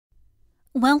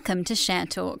Welcome to Share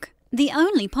Talk, the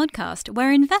only podcast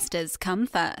where investors come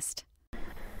first.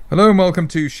 Hello and welcome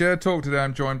to Share Talk. Today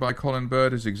I'm joined by Colin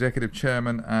Bird, who's Executive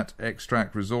Chairman at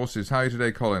Xtract Resources. How are you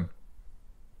today, Colin?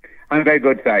 I'm very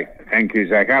good, Zach. Thank you,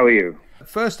 Zach. How are you?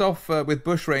 First off, with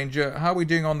Bushranger, how are we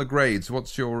doing on the grades?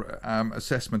 What's your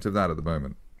assessment of that at the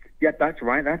moment? Yeah, that's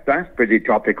right. That's pretty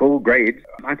topical. Grades.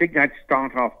 I think I'd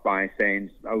start off by saying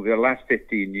over the last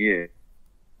 15 years,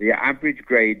 the average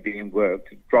grade being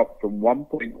worked dropped from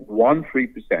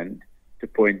 1.13% to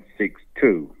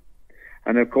 0.62.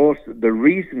 And of course, the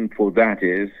reason for that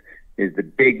is the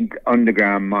big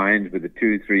underground mines with the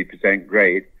 2-3%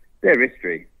 grade, they're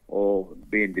history or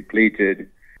being depleted.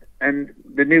 And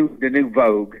the new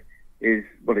vogue is,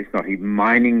 well, it's not even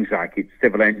mining, Zach, it's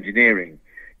civil engineering.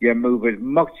 You move as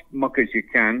much muck as you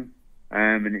can,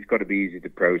 and it's got to be easy to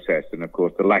process. And of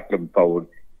course, the Lachlan Fold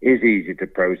is easy to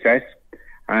process.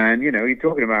 And, you know, you're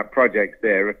talking about projects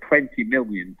there of 20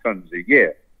 million tons a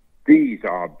year. These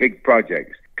are big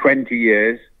projects. 20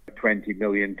 years, 20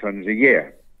 million tons a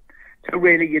year. So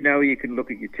really, you know, you can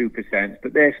look at your 2%,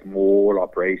 but they're small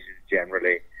operations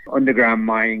generally. Underground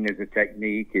mining as a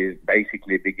technique is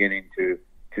basically beginning to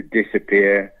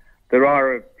disappear. There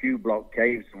are a few block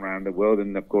caves around the world,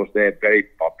 and of course, they're very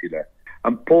popular.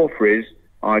 And porphyries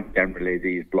are generally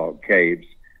these block caves.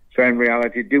 So in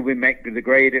reality, do we make the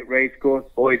grade at Racecourse?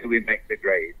 Boy, do we make the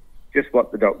grade. Just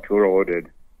what the doctor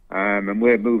ordered. And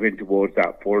we're moving towards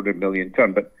that 400 million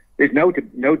ton. But there's no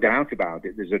doubt about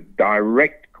it. There's a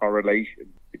direct correlation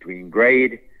between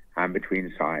grade and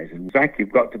between size. And Zach,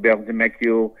 you've got to be able to make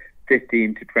your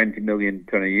 15 to 20 million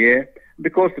ton a year. And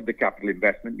because of the capital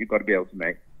investment, you've got to be able to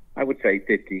make, I would say,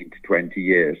 15 to 20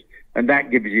 years. And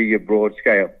that gives you your broad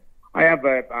scale. I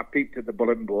peeked at the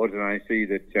bulletin board and I see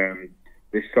that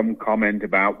there's some comment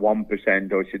about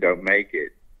 1% or you don't make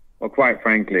it. Well, quite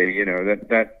frankly, you know,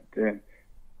 that's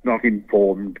not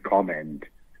informed comment.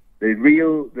 The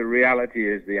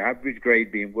reality is the average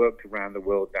grade being worked around the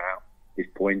world now is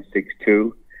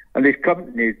 0.62. And this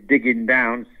company is digging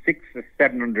down 600 or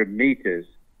 700 meters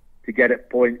to get at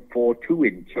 0.42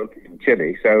 in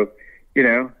Chile. So, you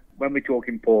know, when we're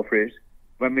talking porphyries,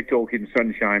 when we're talking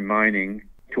sunshine mining,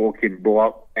 talking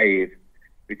block cave,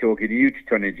 we're talking huge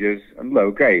tonnages and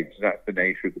low grades. That's the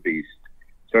nature of the beast.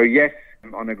 So yes,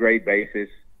 on a grade basis,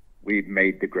 we've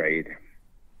made the grade.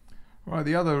 Right,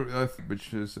 the other,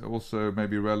 which is also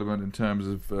maybe relevant in terms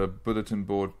of bulletin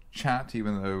board chat,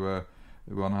 even though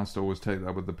one has to always take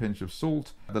that with a pinch of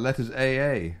salt. The letters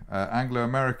AA,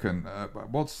 Anglo-American.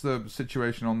 What's the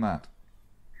situation on that?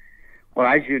 Well,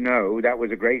 as you know, that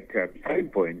was a great turning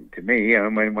point to me.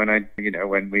 When I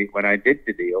did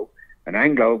the deal, and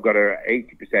Anglo got a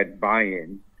 80%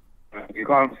 buy-in. You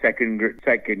can't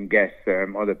second guess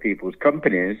other people's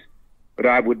companies, but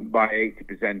I wouldn't buy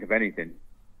 80% of anything.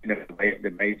 You know,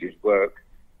 the majors work,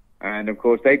 and of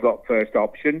course they got first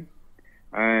option.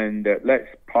 And let's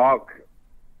park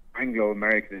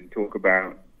Anglo-American and talk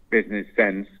about business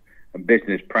sense and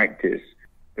business practice.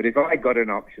 But if I got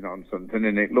an option on something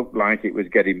and it looked like it was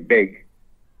getting big,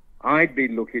 I'd be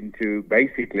looking to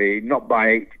basically not buy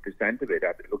 80% of it.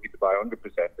 I'd be looking to buy 100%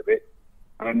 of it,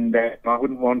 and I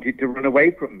wouldn't want it to run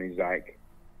away from me, Zach.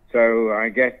 So I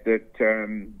guess that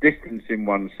distancing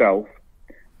oneself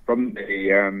from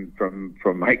the from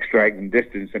Xtract and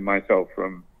distancing myself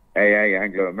from AA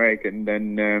Anglo-American,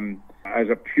 then as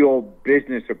a pure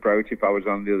business approach, if I was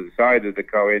on the other side of the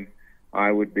coin,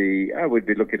 I would be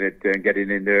looking at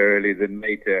getting in there earlier than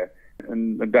later,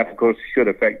 and that of course should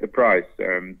affect the price.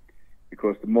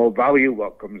 Because the more value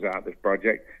what comes out of this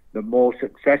project, the more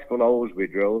successful holes we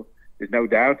drill. There's no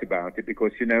doubt about it,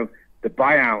 because, you know, the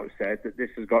buyout says that this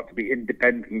has got to be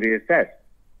independently assessed.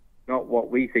 Not what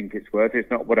we think it's worth. It's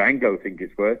not what Anglo think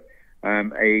it's worth.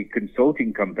 A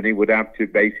consulting company would have to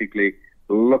basically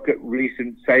look at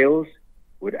recent sales,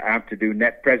 would have to do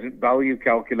net present value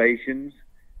calculations,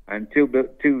 and 2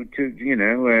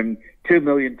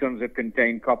 million tons of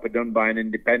contained copper done by an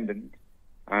independent,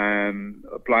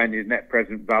 applying his net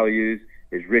present values,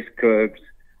 his risk curves,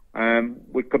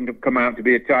 would come out to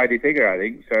be a tidy figure, I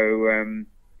think. So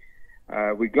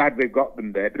we're glad we've got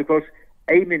them there. But of course,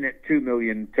 aiming at 2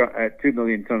 million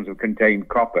tons of contained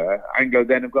copper, Anglo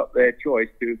then have got their choice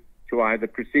to either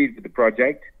proceed with the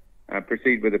project,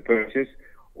 proceed with the purchase,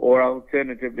 or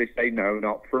alternatively say no,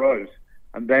 not for us.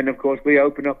 And then, of course, we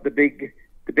open up the big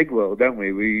world, don't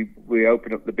we? We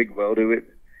open up the big world who it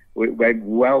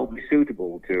well be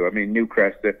suitable to. I mean,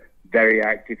 Newcrest are very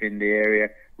active in the area.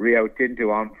 Rio Tinto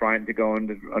aren't frightened to go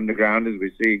underground, as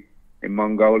we see in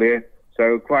Mongolia.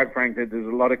 So, quite frankly, there's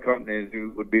a lot of companies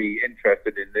who would be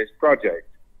interested in this project.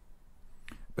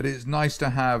 But it's nice to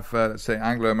have, let's say,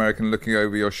 Anglo-American looking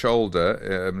over your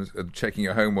shoulder, checking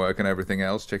your homework and everything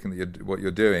else, checking that what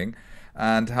you're doing,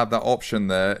 and have that option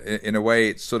there. In a way,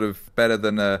 it's sort of better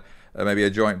than maybe a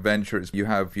joint venture.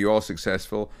 You are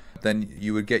successful, then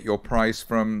you would get your price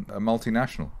from a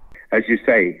multinational. As you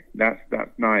say, that's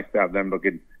nice to have them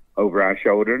looking over our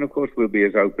shoulder, and of course we'll be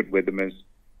as open with them as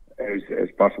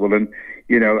possible. And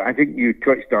I think you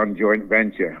touched on joint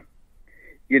venture.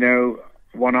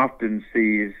 One often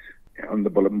sees on the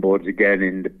bulletin boards again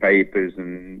in the papers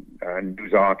and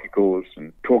news articles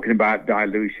and talking about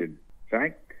dilution.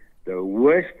 Right? The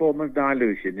worst form of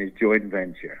dilution is joint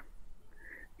venture.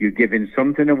 You're giving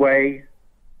something away.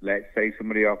 Let's say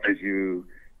somebody offers you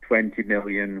 20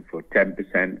 million for 10%,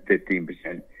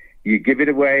 15%. You give it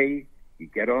away. You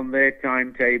get on their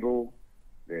timetable.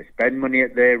 They spend money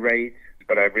at their rate.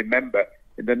 But I remember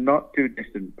in the not too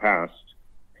distant past,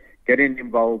 getting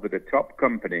involved with a top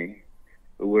company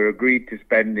who were agreed to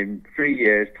spend in 3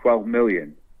 years 12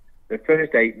 million. The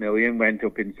first 8 million went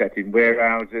up in setting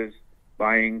warehouses,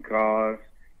 buying cars,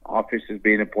 offices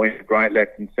being appointed right,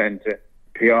 left and centre,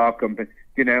 PR company,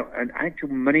 and actual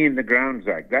money in the ground,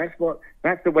 Zach.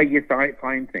 That's the way you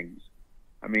find things.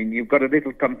 I mean, you've got a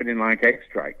little company like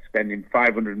Xtract spending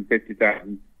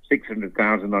 550,000,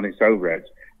 600,000 on its overheads.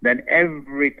 Then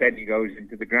every penny goes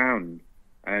into the ground.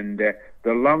 And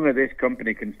the longer this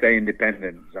company can stay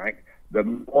independent, Zach, the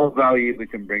more value we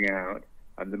can bring out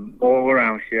and the more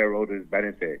our shareholders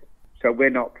benefit. So we're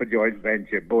not for joint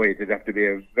venture. Boy, it'd have to be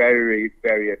a very,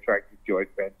 very attractive joint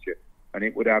venture. And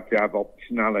it would have to have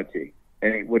optionality.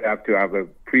 And it would have to have a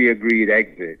pre-agreed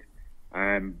exit.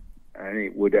 And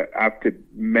it would have to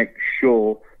make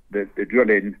sure that the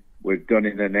drilling was done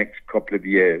in the next couple of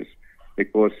years.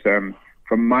 Because from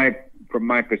my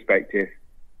perspective,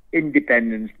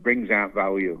 independence brings out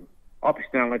value.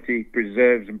 Optionality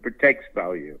preserves and protects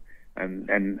value, and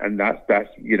that's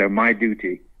my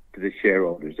duty to the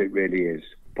shareholders. It really is.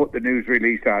 Put the news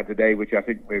release out today, which I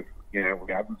think we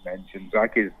haven't mentioned.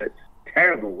 Zach, is that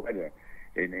terrible weather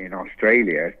in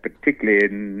Australia, particularly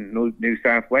in New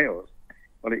South Wales.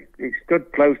 Well, it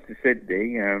stood close to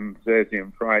Sydney Thursday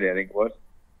and Friday, I think it was.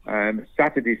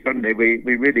 Saturday, Sunday, we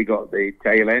really got the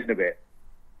tail end of it.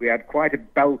 We had quite a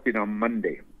belting on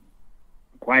Monday,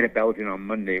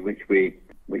 which we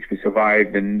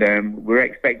survived, and we're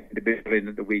expecting to be in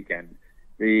at the weekend.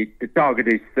 The target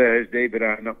is Thursday, but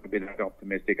I'm not going to be that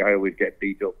optimistic. I always get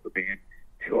beat up for being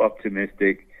too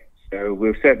optimistic. So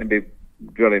we'll certainly be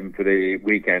drilling for the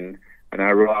weekend, and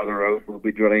I rather hope we'll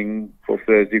be drilling for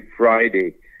Thursday,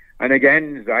 Friday. And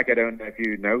again, Zach, I don't know if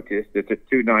you noticed that at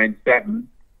 297,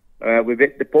 we've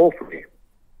hit the porphyry.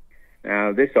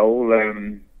 Now, this hole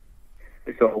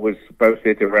was supposed to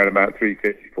hit around about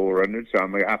 350, 400, so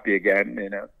I'm happy again.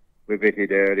 We've hit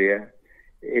it earlier.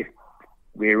 If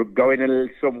we're going a little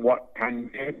somewhat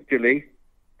tangentially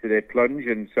to the plunge,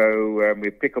 and so we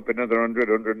pick up another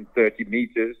 130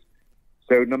 meters.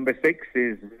 So number 6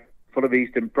 is full of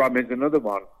Eastern Promise, another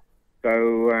one.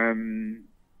 So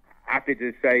happy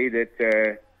to say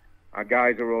that our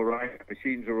guys are all right, our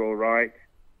machines are all right.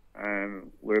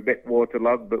 We're a bit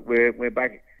waterlogged, but we're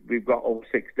back. We've got all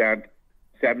 6 down to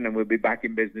 7, and we'll be back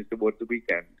in business towards the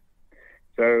weekend.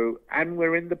 So, and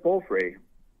we're in the porphyry.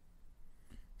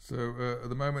 So at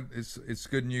the moment, it's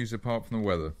good news apart from the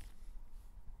weather.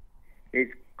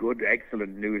 It's good,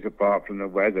 excellent news apart from the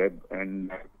weather,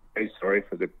 and I'm very sorry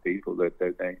for the people that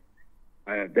they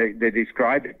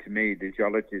describe it to me. The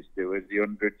geologists do as the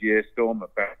 100-year storm.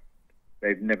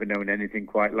 They've never known anything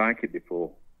quite like it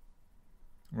before.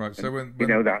 Right. So when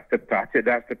that's the pattern.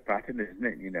 That's the pattern, isn't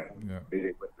it? Yeah.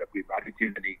 We've had it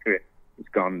in Dominica. It's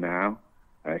gone now.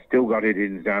 Still got it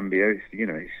in Zambia.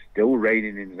 It's still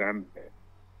raining in Zambia.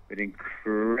 But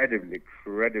incredibly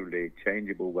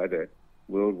changeable weather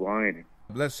worldwide.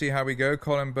 Let's see how we go.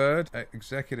 Colin Bird,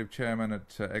 Executive Chairman at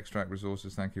Xtract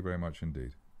Resources. Thank you very much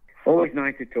indeed. Always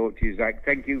nice to talk to you, Zach.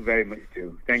 Thank you very much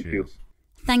too. Thank you.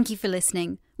 Thank you for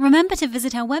listening. Remember to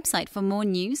visit our website for more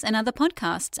news and other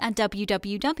podcasts at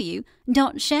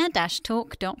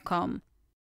www.share-talk.com.